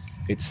rocks.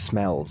 It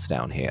smells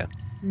down here.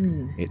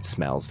 It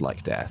smells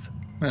like death.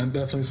 It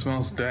definitely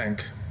smells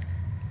dank.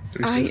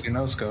 360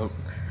 no scope.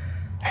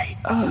 Hey,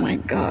 oh my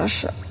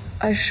gosh.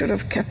 I should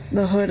have kept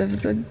the hood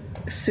of the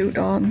suit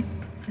on.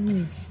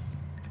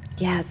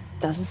 Yeah,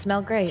 doesn't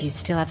smell great. Do you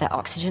still have that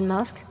oxygen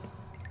mask?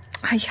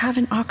 I have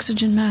an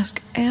oxygen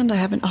mask and I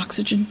have an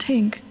oxygen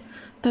tank.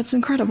 That's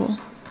incredible.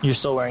 You're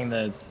still wearing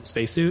the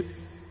spacesuit?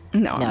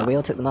 No, No, we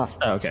all took them off.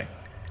 Oh, okay.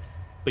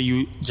 But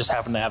you just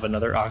happen to have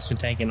another oxygen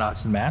tank and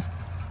oxygen mask?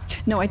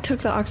 No, I took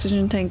the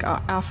oxygen tank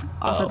off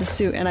of the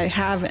suit, and I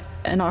have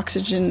an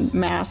oxygen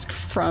mask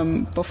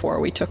from before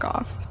we took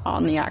off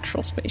on the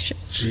actual spaceship.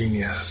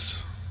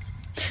 Genius.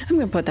 I'm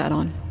going to put that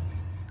on.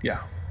 Yeah.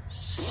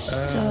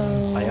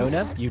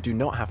 Iona, you do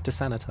not have to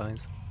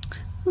sanitize.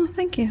 Oh,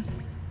 thank you.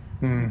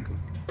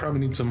 Probably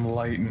need some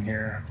light in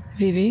here.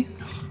 Vivi?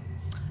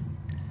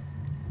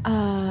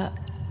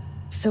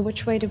 So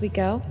which way do we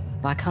go?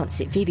 Well, I can't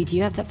see. Vivi, do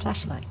you have that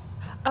flashlight?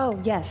 Oh,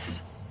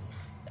 yes.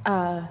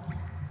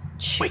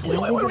 Wait,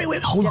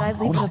 hold Did on. I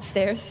leave it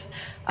upstairs?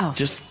 Oh.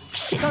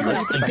 Just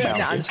let's think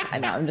about this. I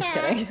know, I'm just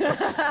kidding.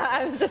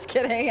 I was just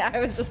kidding. I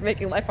was just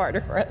making life harder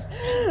for us.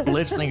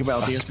 Let's think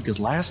about this, because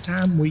last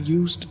time we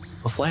used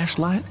a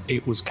flashlight,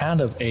 it was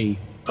kind of a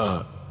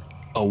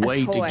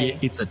way to toy.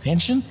 get its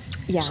attention.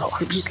 Yes. So I'm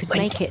But you just could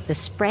thinking, make it the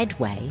spread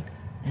way,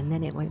 and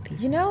then it won't be.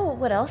 You know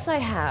what else I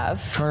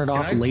have? turn it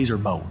off I- laser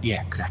mode.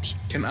 Yeah, good idea.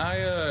 Can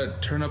I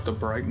turn up the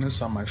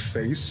brightness on my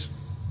face?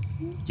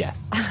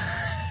 Yes.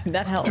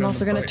 That helps. I'm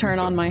also going to turn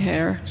on my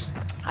hair.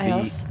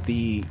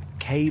 The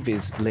cave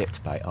is lit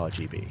by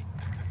RGB.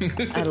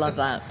 I love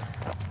that.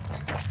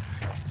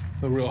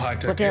 The real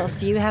high-tech What else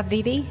do you have,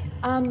 Vivi?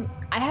 I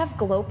have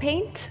glow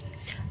paint.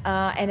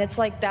 And it's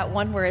like that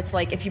one where it's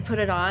like if you put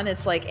it on,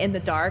 it's like in the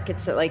dark.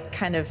 It's like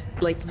kind of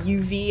like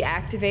UV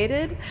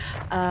activated.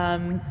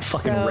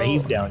 Fucking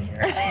rave down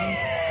here.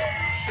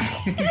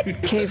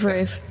 Cave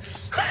rave.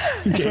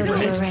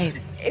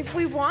 Rave. If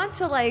we want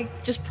to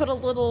like just put a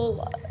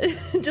little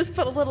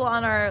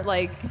on our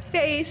like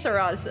face or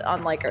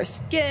on like our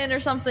skin or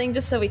something,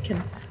 just so we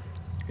can,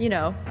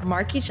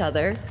 mark each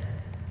other.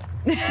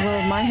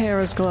 Well, my hair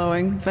is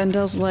glowing.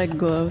 Vendel's leg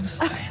glows.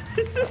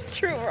 This is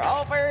true. We're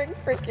all wearing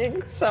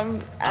freaking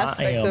some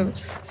aspect of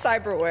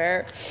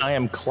cyberware. I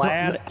am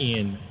clad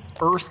in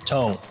earth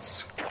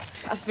tones.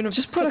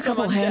 Just put a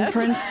couple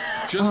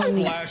handprints. Just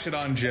splash it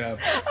on Jeb.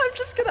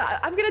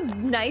 I'm gonna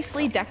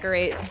nicely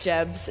decorate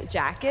Jeb's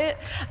jacket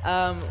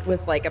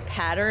with like a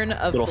pattern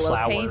of Little glow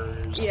paint.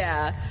 flowers.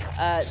 Yeah,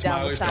 down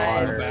Smiley the face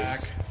on the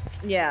sides.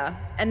 back. Yeah,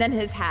 and then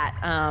his hat.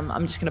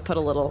 I'm just gonna put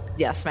a little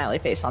smiley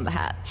face on the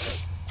hat.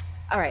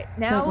 All right,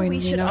 now That way we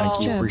you should know it's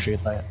all. Jeb.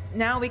 Appreciate that.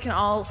 Now we can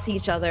all see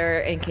each other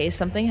in case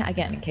something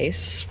happens.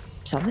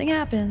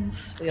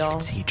 We all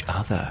It's each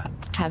other.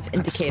 have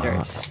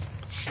indicators.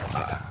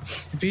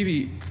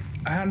 Vivi,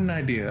 I had an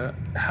idea.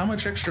 How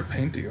much extra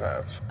paint do you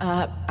have?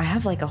 I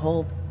have like a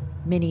whole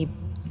mini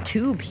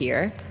tube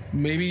here.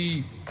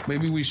 Maybe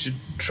we should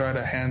try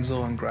to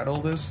Hansel and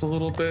Gretel this a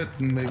little bit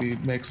and maybe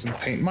make some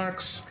paint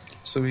marks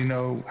so we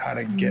know how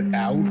to get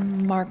out.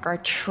 Mark our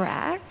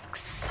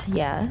tracks.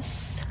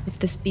 Yes. If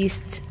this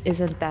beast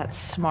isn't that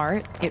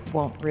smart, it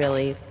won't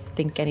really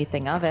think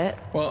anything of it.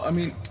 Well, I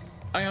mean,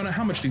 Iona,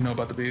 how much do you know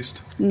about the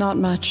beast? Not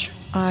much.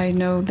 I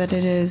know that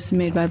it is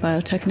made by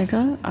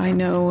Biotechnica. I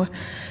know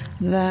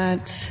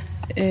that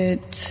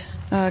it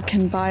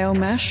can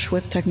biomesh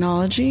with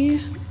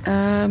technology.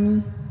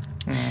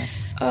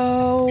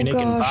 Oh, And it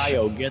can gosh.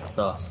 get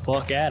the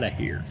fuck out of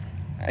here.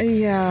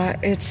 Yeah,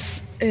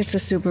 it's a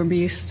super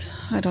beast.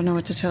 I don't know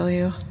what to tell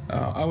you.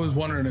 I was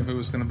wondering if it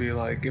was going to be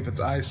like if its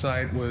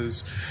eyesight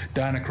was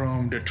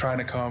dinochrome to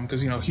trinochrome,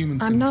 because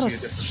humans. I'm not a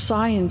see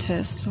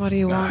scientist. What do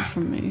you want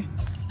from me?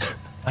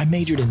 I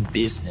majored in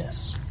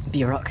business.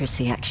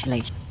 Bureaucracy,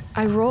 actually.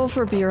 I roll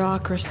for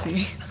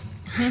bureaucracy.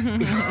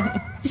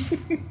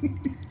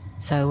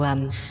 So,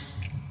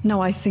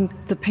 No, I think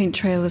the paint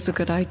trail is a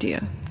good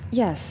idea.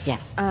 Yes.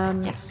 yes.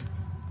 Yes.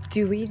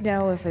 Do we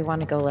know if we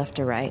want to go left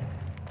or right?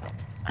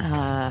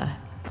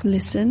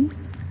 Listen.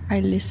 I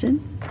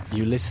listen.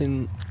 You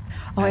listen.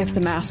 Oh, I have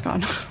the mask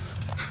on.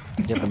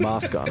 You have the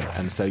mask on,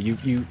 and so you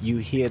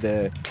hear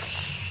the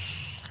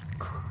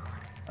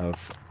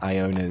of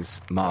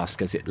Iona's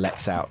mask as it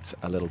lets out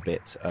a little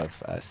bit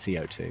of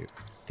CO2.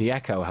 The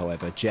echo,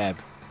 however, Jeb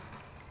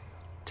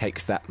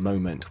takes that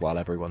moment while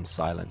everyone's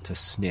silent to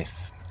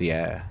sniff the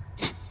air.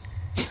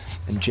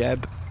 And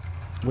Jeb,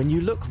 when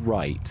you look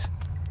right,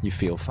 you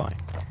feel fine.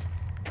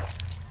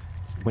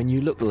 When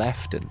you look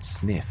left and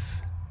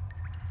sniff,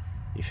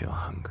 you feel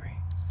hungry.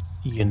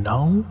 You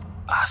know,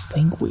 I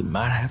think we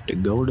might have to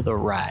go to the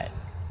right.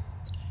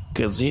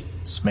 'Cause it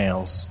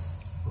smells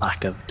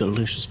like a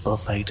delicious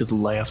buffet to the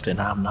left,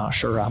 and I'm not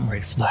sure I'm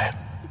ready for that.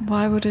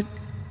 Why would it...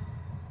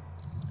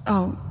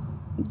 Oh,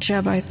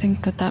 Jeb, I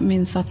think that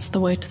means that's the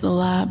way to the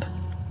lab.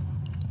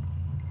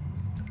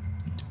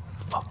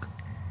 Fuck.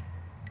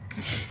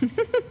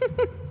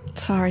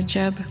 Sorry,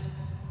 Jeb.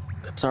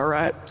 That's all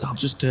right. I'll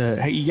just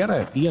hey, you got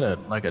a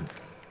like a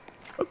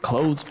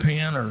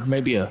clothespin or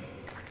maybe a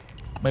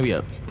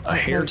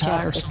hair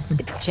tie or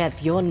something. Jeb,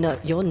 your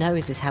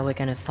nose is how we're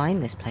going to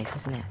find this place,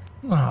 isn't it?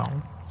 Oh,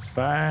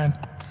 fine.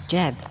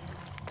 Jeb,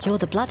 you're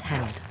the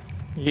bloodhound.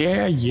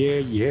 Yeah.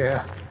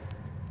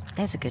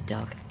 There's a good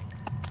dog.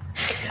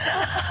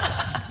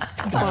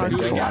 Bark for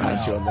Pat you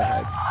us. on the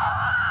head.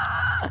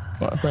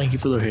 Well, thank you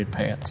for the head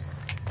pants.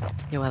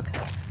 You're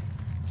welcome.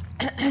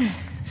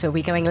 So are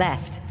we going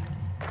left?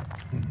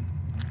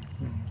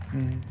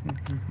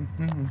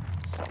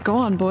 Go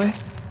on, boy.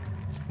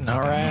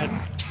 All right.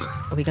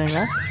 Are we going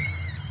left?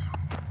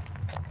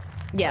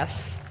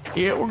 Yes.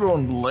 Yeah, we're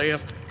going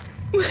left.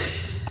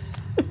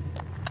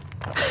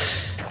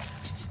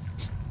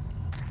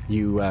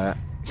 You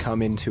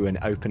come into an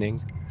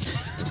opening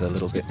with a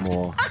little bit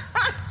more...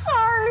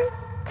 Sorry.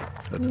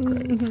 That's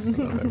great.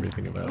 I love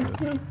everything about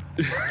this.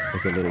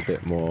 There's a little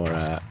bit more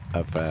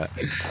of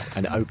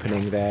an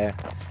opening there.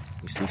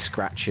 You see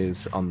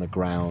scratches on the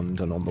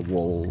ground and on the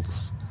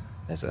walls.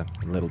 There's a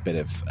little bit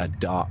of a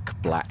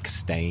dark black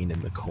stain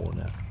in the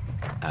corner.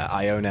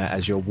 Iona,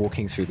 as you're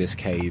walking through this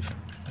cave,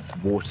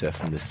 water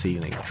from the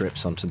ceiling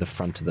drips onto the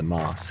front of the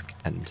mask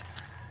and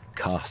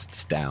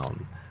casts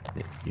down.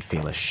 You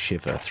feel a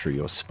shiver through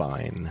your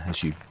spine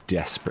as you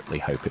desperately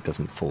hope it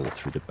doesn't fall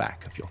through the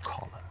back of your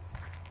collar.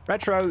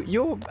 Retro,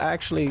 you're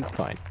actually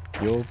fine.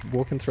 You're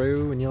walking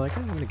through and you're like,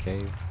 oh, I'm in a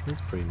cave.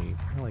 It's pretty neat.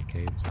 I like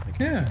caves. I guess.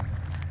 Yeah.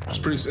 It's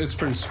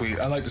pretty sweet.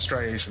 I like the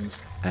striations.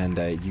 And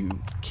you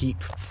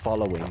keep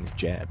following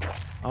Jeb.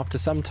 After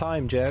some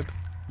time, Jeb,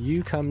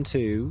 you come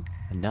to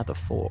another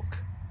fork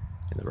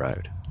in the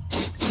road.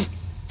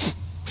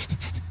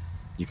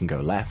 You can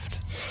go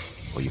left,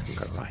 or you can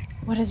go right.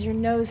 What does your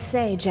nose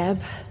say,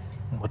 Jeb?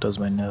 What does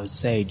my nose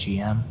say,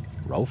 GM?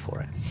 Roll for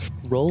it.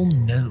 Roll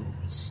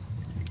nose.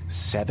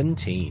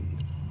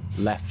 17.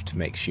 Left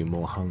makes you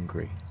more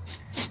hungry.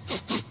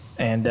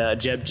 And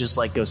Jeb just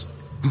like goes,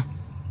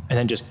 and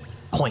then just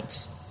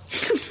points.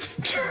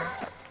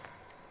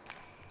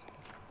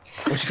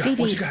 What you got?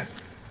 What you got?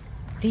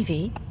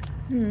 Vivi?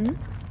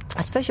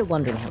 I suppose you're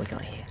wondering how we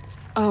got here.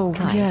 Oh,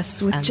 Guys,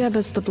 yes, with Jeb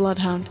as the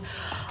bloodhound.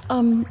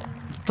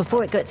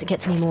 Before it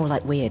gets any more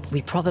weird,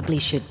 we probably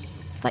should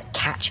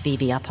catch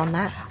Vivi up on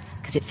that,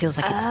 because it feels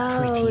like it's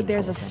pretty Oh,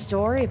 there's a important.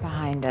 story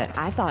behind it.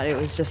 I thought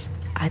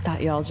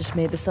y'all just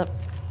made this up.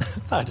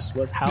 I just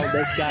was how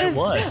this guy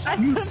was.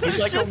 He seemed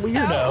like a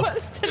weirdo.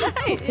 Was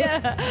tonight.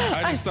 Yeah.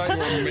 I just thought you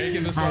were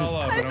making this all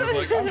up, and I was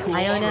like, I'm cool.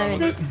 I'll run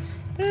with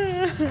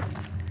it.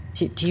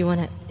 Do you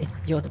want to...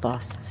 You're the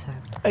boss, so...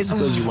 I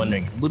suppose you're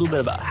wondering a little bit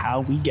about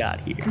how we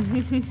got here.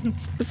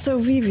 So,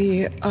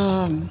 Vivi,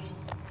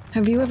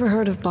 have you ever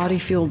heard of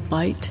body-fueled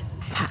bite?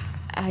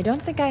 I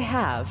don't think I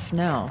have,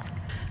 no.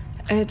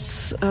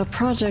 It's a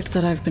project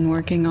that I've been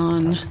working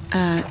on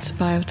at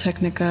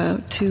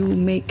Biotechnica to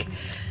make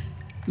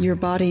your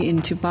body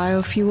into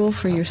biofuel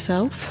for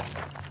yourself.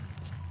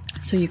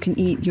 So you can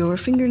eat your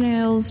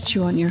fingernails,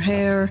 chew on your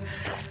hair,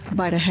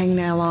 bite a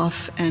hangnail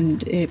off,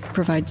 and it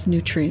provides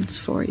nutrients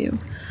for you.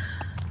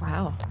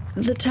 Wow.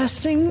 The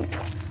testing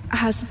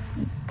has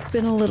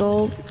been a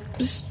little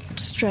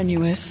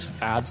strenuous.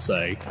 I'd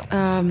say.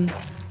 And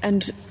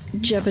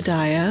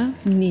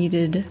Jebediah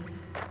needed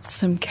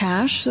some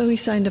cash, so he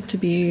signed up to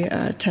be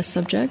a test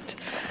subject.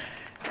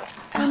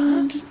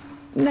 And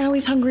now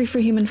he's hungry for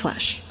human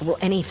flesh. Well,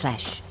 any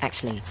flesh,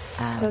 actually.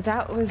 So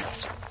that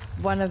was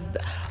one of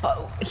the...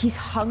 Oh, he's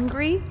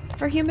hungry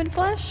for human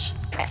flesh?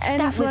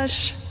 Any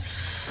flesh.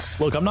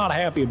 Look, I'm not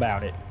happy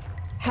about it.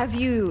 Have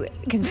you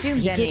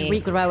consumed He any... did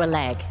regrow a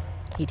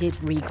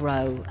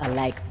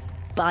leg.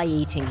 by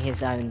eating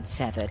his own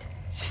severed.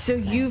 So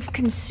you've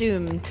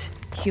consumed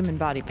human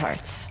body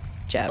parts,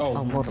 Jeb.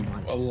 Oh, more than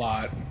once. A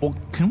lot. Well,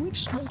 can we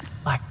just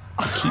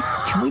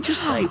can we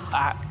just say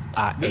I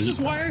This ate is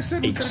why I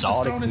said he could have just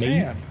exotic thrown his meat?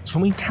 hand.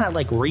 Can we kind of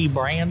like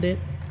rebrand it?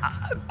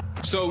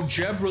 So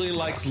Jeb really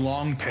likes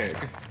long pig,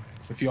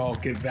 if y'all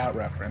get that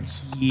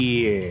reference.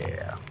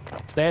 Yeah,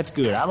 that's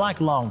good. I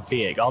like long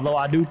pig, although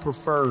I do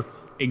prefer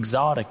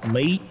exotic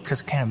meat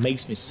because it kind of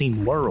makes me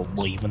seem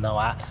worldly, even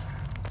though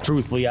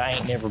truthfully, I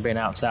ain't never been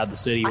outside the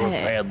city or the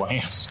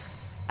Badlands.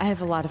 I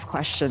have a lot of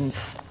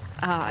questions.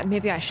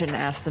 Maybe I shouldn't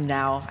ask them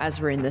now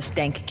as we're in this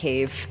dank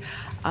cave.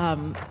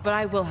 But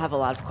I will have a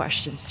lot of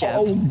questions, Jeb.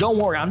 Oh, don't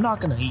worry, I'm not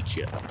gonna eat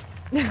you.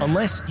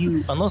 unless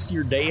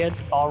you're dead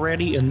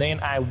already, and then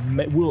I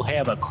will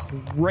have a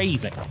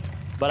craving.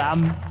 But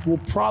we'll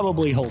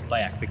probably hold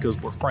back because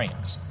we're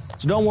friends.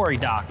 So don't worry,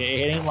 Doc. It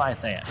ain't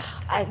like that.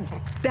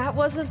 That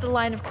wasn't the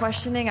line of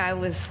questioning I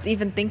was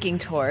even thinking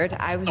toward.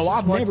 I've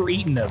never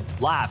eaten a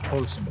live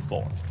person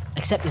before.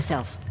 Except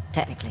yourself,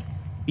 technically.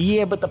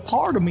 Yeah, but the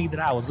part of me that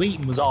I was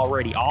eating was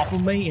already off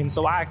of me, and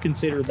so I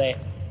consider that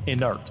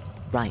inert.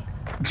 Right.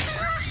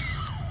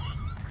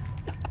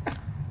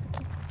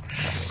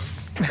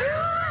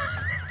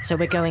 So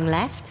we're going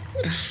left?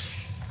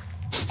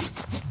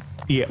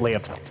 Yeah,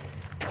 left.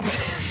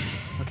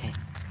 Okay.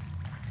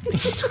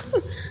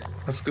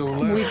 Let's go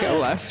left. We go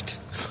left.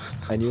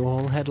 And you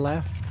all head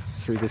left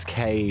through this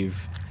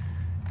cave.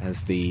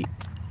 As the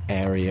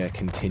area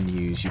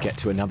continues, you get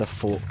to another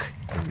fork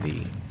in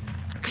the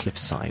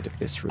cliffside of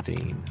this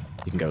ravine.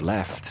 You can go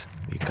left,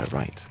 or you can go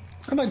right.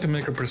 I'd like to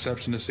make a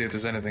perception to see if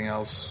there's anything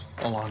else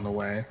along the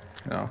way.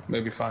 You know,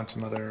 maybe find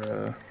some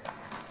other,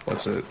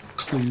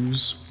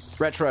 clues.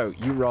 Retro,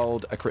 you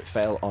rolled a crit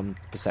fail on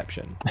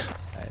perception.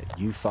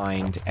 You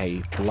find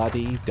a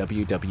bloody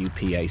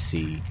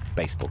WWPAC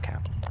baseball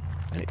cap,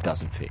 and it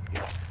doesn't fit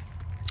you.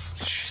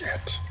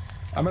 Shit.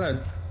 I'm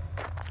gonna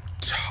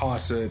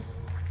toss it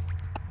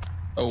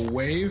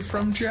away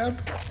from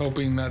Jeb,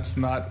 hoping that's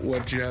not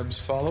what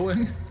Jeb's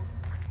following.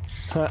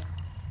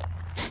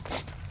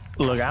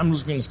 Look, I'm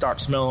just gonna start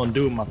smelling and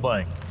doing my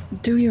thing.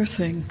 Do your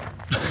thing.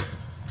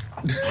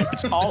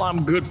 It's all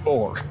I'm good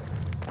for.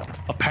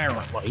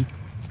 Apparently.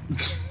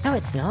 No,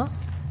 it's not.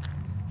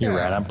 You're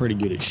right, I'm pretty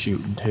good at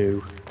shooting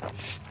too.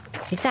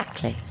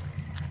 Exactly.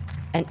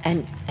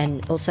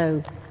 And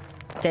also,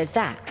 there's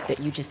that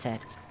you just said.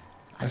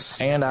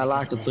 And I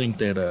like to think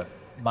that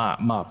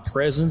my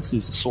presence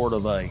is sort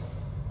of a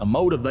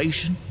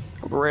motivation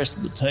for the rest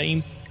of the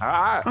team.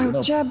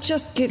 Oh, Jeb,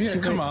 just get to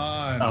Come it.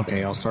 on.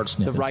 Okay, I'll start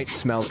sniffing. The right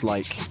smells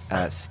like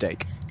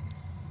steak.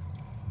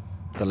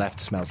 The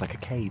left smells like a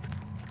cave.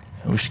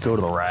 We should go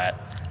to the right.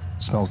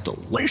 It smells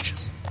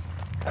delicious.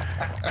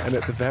 And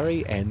at the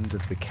very end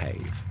of the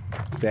cave,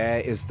 there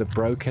is the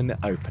broken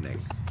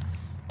opening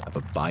of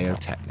a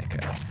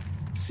Biotechnica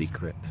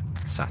secret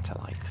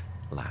satellite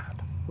lab.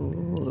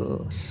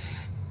 Ooh.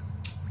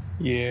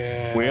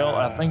 Yeah. Well,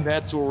 I think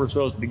that's where we're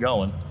supposed to be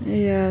going.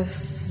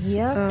 Yes.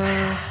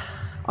 Yep.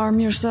 Arm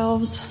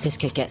yourselves. This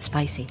could get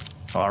spicy.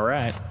 All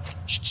right.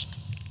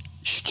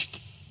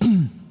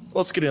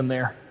 Let's get in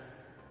there.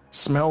 It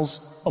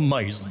smells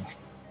amazing.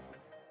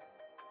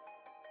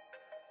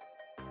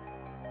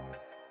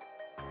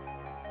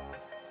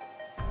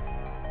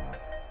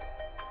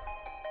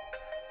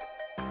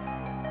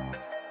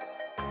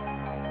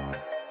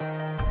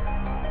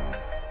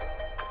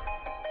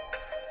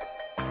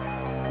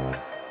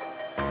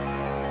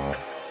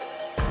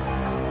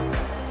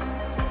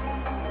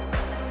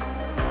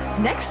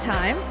 Next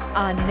time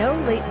on No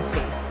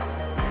Latency.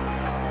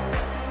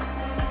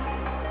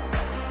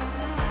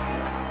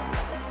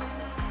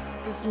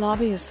 This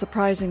lobby is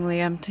surprisingly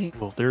empty.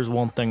 Well, if there's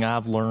one thing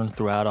I've learned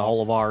throughout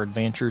all of our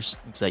adventures,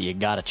 it's that you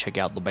gotta check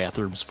out the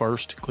bathrooms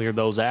first, clear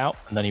those out,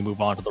 and then you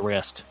move on to the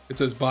rest. It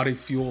says body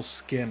fuel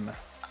skin.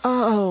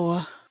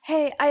 Oh.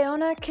 Hey,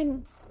 Iona,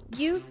 can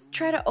you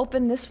try to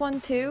open this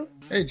one too?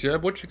 Hey,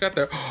 Jeb, what you got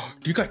there?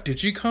 You got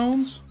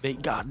digicones? They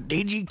got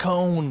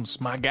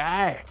digicones, my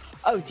guy.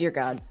 Oh, dear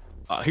God.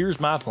 Here's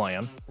my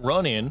plan.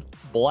 Run in,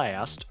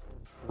 blast,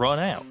 run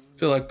out.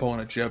 Feel like pulling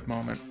a Jeb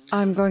moment.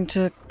 I'm going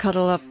to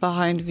cuddle up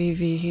behind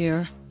Vivi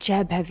here.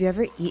 Jeb, have you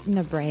ever eaten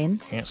a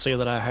brain? Can't say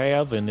that I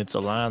have, and it's a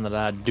line that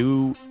I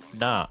do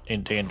not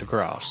intend to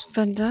cross.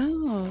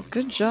 Vandal,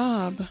 good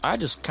job. I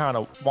just kind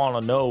of want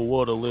to know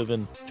what a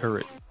living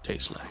turret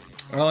tastes like.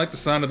 I like the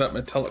sound of that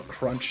metallic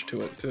crunch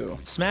to it, too.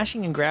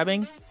 Smashing and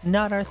grabbing,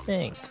 not our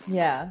thing.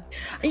 Yeah.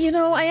 You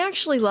know, I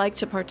actually like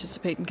to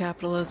participate in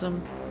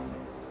capitalism.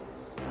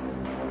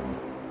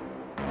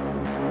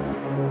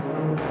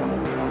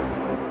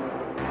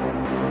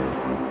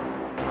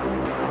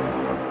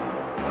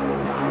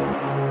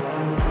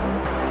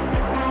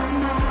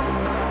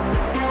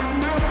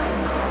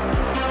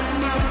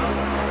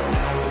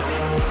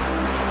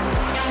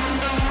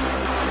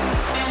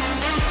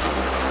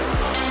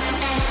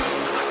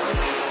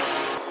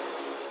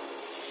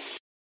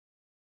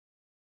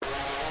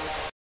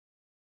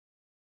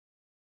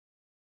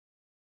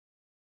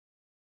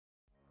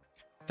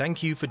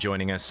 Thank you for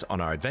joining us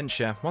on our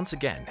adventure once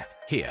again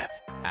here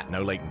at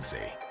No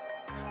Latency.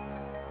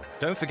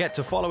 Don't forget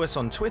to follow us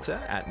on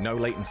Twitter at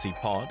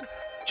NoLatencyPod.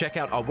 Check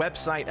out our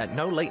website at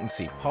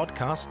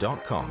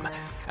NoLatencyPodcast.com.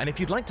 And if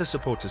you'd like to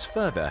support us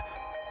further,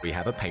 we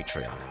have a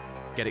Patreon.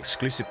 Get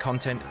exclusive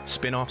content,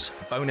 spin-offs,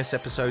 bonus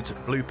episodes,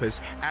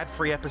 bloopers,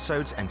 ad-free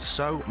episodes, and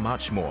so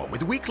much more,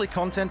 with weekly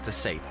content to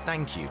say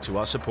thank you to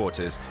our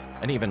supporters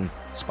and even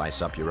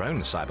spice up your own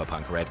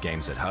Cyberpunk Red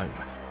games at home.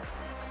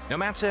 No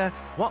matter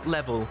what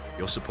level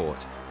your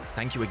support,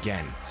 thank you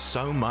again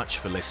so much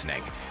for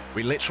listening.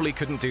 We literally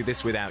couldn't do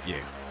this without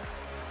you.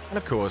 And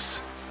of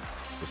course,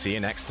 we'll see you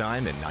next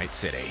time in Night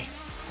City.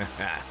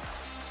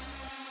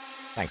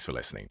 Thanks for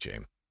listening,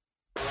 Jim.